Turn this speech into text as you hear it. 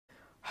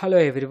Hello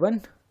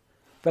everyone,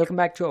 welcome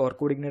back to our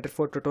CodeIgniter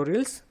 4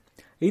 tutorials.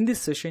 In this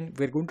session,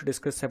 we are going to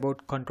discuss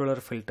about controller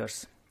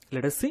filters.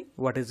 Let us see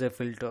what is a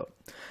filter.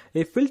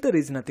 A filter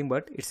is nothing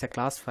but it's a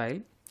class file.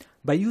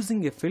 By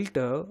using a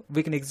filter,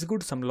 we can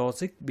execute some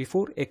logic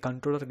before a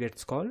controller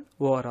gets called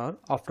or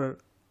after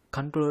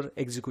controller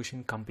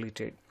execution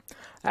completed.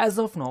 As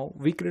of now,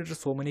 we created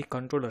so many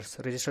controllers: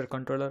 register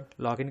controller,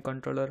 login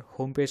controller,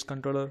 homepage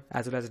controller,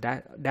 as well as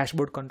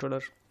dashboard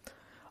controller.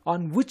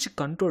 On which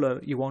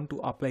controller you want to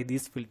apply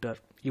this filter?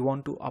 You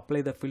want to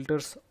apply the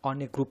filters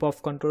on a group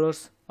of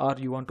controllers, or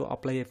you want to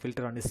apply a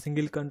filter on a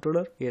single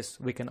controller? Yes,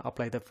 we can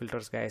apply the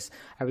filters, guys.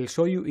 I will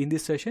show you in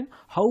this session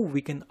how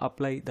we can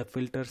apply the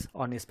filters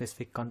on a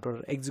specific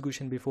controller,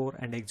 execution before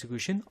and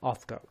execution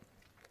after.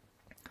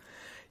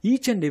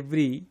 Each and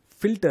every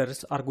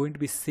filters are going to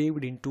be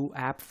saved into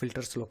app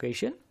filters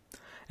location,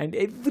 and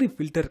every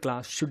filter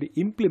class should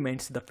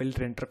implement the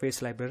filter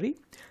interface library.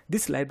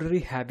 This library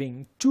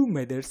having two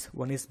methods,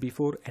 one is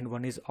before and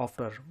one is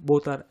after.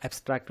 Both are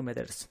abstract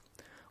methods.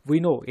 We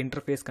know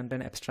interface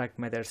contain abstract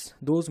methods.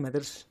 Those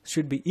methods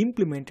should be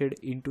implemented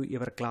into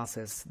your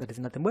classes. That is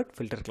nothing but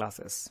filter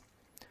classes.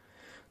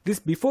 This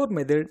before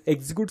method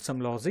executes some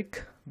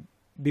logic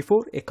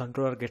before a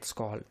controller gets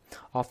called.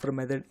 After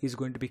method is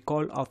going to be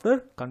called after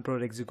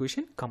controller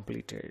execution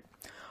completed.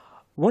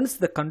 Once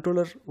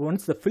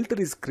the filter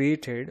is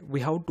created, we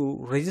have to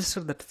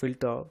register that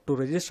filter. To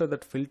register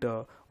that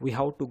filter, we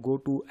have to go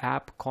to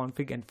app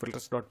config and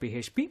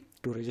filters.php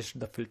to register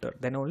the filter.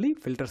 Then only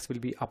filters will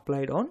be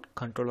applied on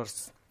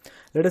controllers.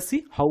 Let us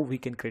see how we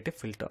can create a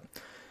filter.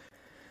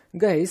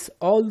 Guys,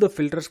 all the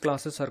filters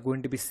classes are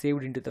going to be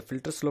saved into the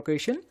filters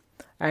location,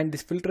 and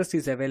this filters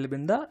is available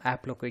in the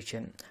app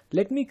location.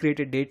 Let me create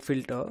a date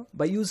filter.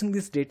 By using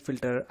this date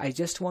filter, I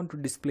just want to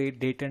display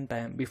date and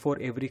time before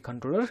every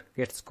controller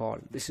gets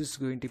called. This is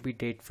going to be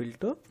date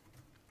filter.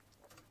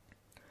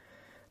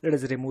 Let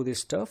us remove this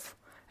stuff.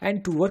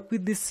 And to work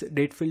with this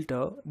date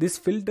filter, this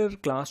filter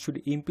class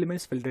should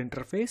implement filter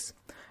interface,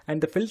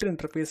 and the filter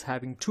interface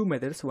having two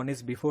methods, one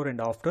is before and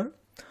after.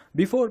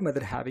 Before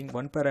method having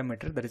one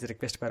parameter, that is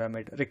request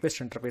parameter, request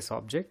interface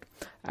object,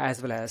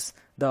 as well as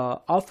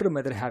the after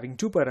method having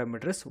two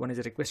parameters, one is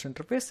request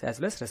interface as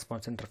well as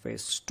response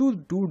interface. To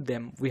do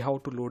them, we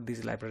have to load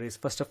these libraries.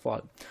 First of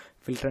all,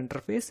 filter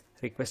interface,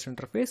 request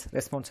interface,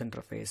 response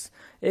interface.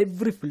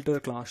 Every filter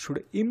class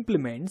should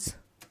implement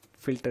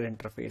filter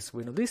interface.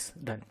 We know this.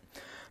 Done.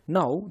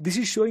 Now this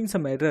is showing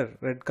some error,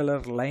 red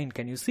color line.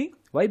 Can you see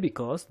why?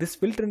 Because this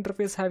filter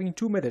interface having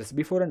two methods,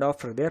 before and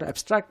after. They are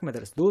abstract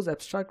methods. Those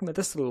abstract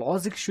methods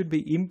logic should be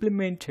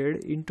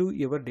implemented into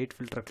your date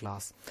filter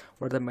class.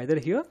 What is the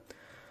method here?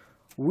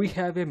 We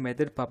have a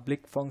method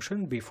public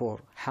function before,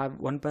 have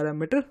one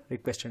parameter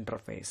request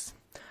interface,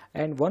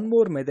 and one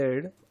more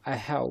method I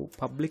have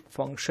public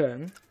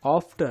function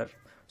after.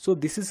 So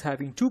this is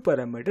having two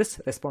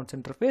parameters, response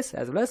interface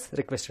as well as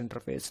request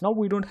interface. Now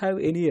we don't have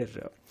any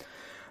error.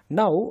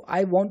 Now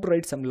I want to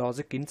write some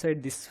logic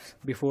inside this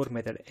before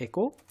method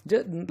echo.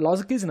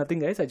 Logic is nothing,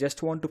 guys. I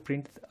just want to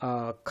print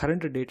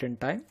current date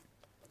and time.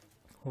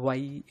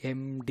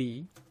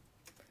 YMD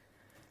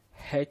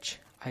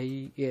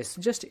HIS,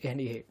 just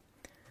NA.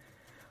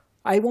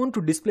 I want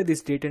to display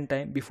this date and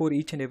time before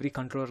each and every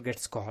controller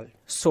gets called.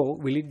 So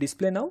will it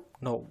display now?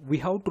 No. We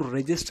have to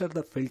register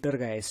the filter,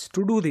 guys.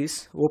 To do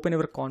this, open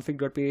our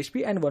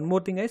config.php, and one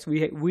more thing, guys, we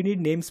need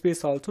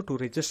namespace also to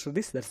register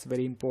this. That's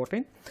very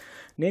important.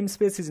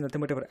 Namespace is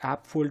nothing but our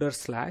app folder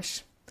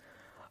slash.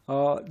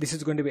 This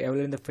is going to be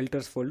available in the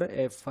filters folder,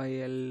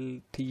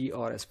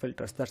 FILTERS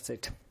filters. That's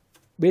it.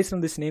 Based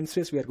on this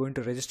namespace, we are going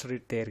to register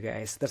it there,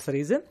 guys. That's the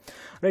reason.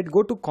 Right,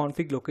 go to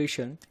config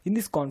location. In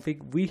this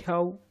config, we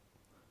have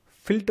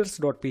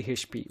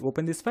filters.php.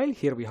 Open this file.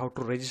 Here we have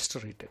to register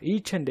it.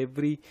 Each and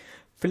every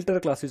filter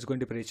class is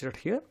going to be registered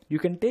here. You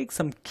can take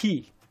some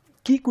key.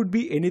 Key could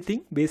be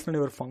anything based on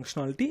your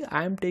functionality.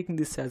 I am taking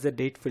this as a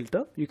date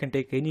filter. You can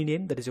take any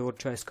name, that is your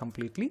choice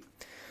completely.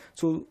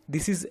 So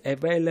this is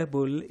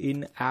available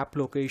in app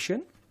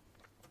location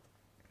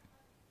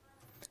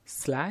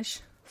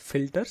slash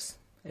filters,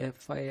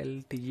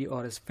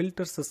 FILTERS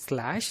filters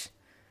slash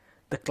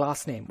the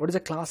class name. What is the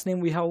class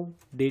name? We have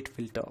date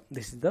filter.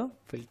 This is the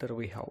filter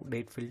we have,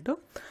 date filter,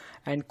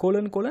 and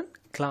colon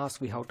class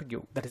we have to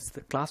give. That is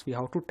the class we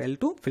have to tell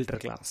to filter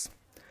class.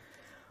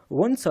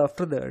 Once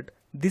after that,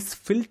 this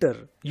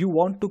filter you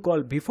want to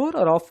call before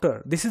or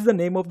after. This is the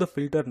name of the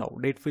filter now,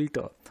 date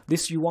filter.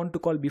 This you want to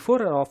call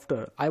before or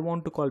after. I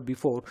want to call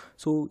before.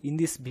 So in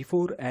this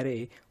before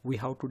array, we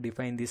have to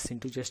define this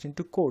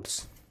into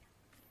quotes.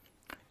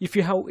 If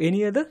you have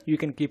any other, you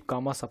can keep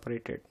comma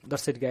separated.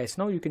 That's it, guys.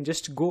 Now you can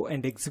just go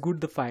and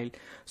execute the file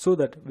so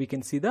that we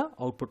can see the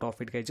output of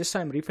it, guys. Just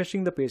I'm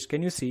refreshing the page.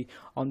 Can you see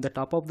on the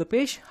top of the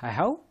page, I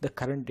have the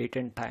current date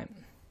and time.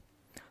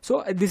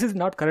 So this is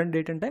not current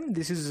date and time.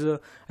 This is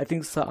I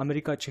think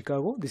America,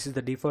 Chicago. This is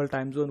the default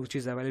time zone which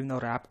is available in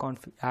our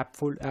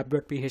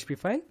app.php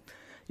file.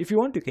 If you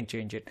want, you can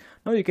change it.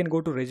 Now you can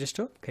go to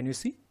register. Can you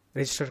see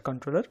register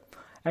controller?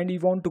 And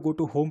you want to go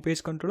to home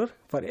page controller.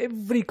 For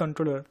every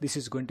controller, this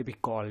is going to be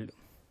called.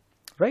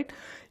 right?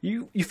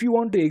 If you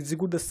want to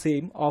execute the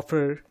same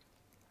after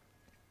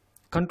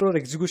controller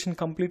execution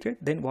completed,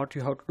 then what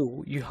you have to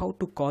do, you have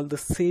to call the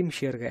same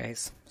here,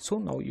 guys. So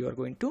now you are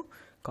going to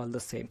call the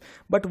same,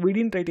 but we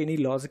didn't write any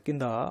logic in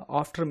the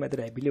after method.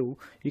 I believe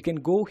you can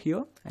go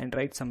here and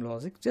write some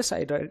logic.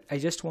 I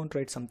just want to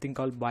write something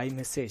called by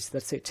message.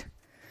 That's it.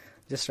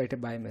 Just write a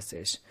by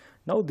message.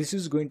 Now this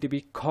is going to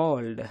be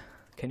called.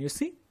 Can you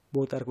see?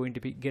 Both are going to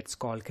be gets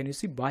called. Can you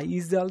see? By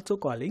is also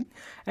calling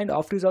and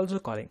after is also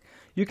calling.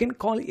 You can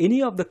call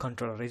any of the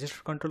controller.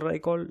 Register controller I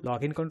call,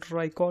 login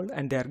controller I call,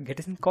 and they are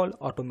getting called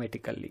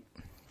automatically.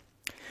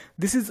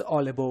 This is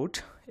all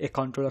about a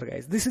controller,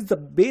 guys. This is the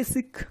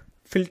basic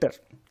filter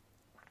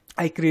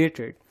I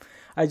created.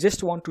 I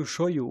just want to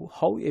show you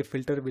how a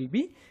filter will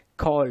be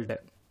called.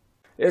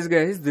 Yes,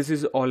 guys, this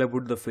is all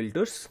about the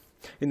filters.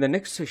 In the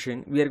next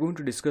session, we are going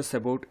to discuss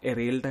about a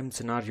real-time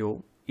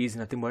scenario is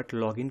nothing but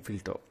login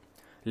filter.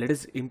 Let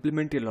us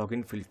implement a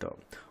login filter.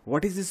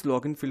 What is this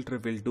login filter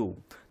will do?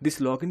 This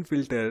login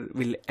filter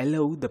will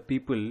allow the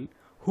people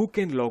who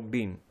can log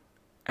in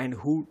and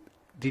who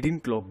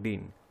didn't log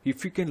in.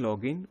 If you can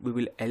log in, we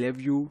will allow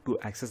you to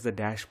access the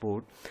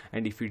dashboard,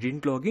 and if you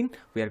didn't log in,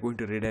 we are going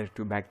to redirect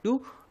you back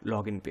to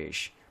login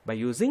page by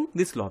using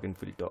this login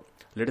filter.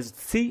 Let us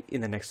see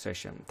in the next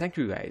session. Thank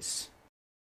you, guys.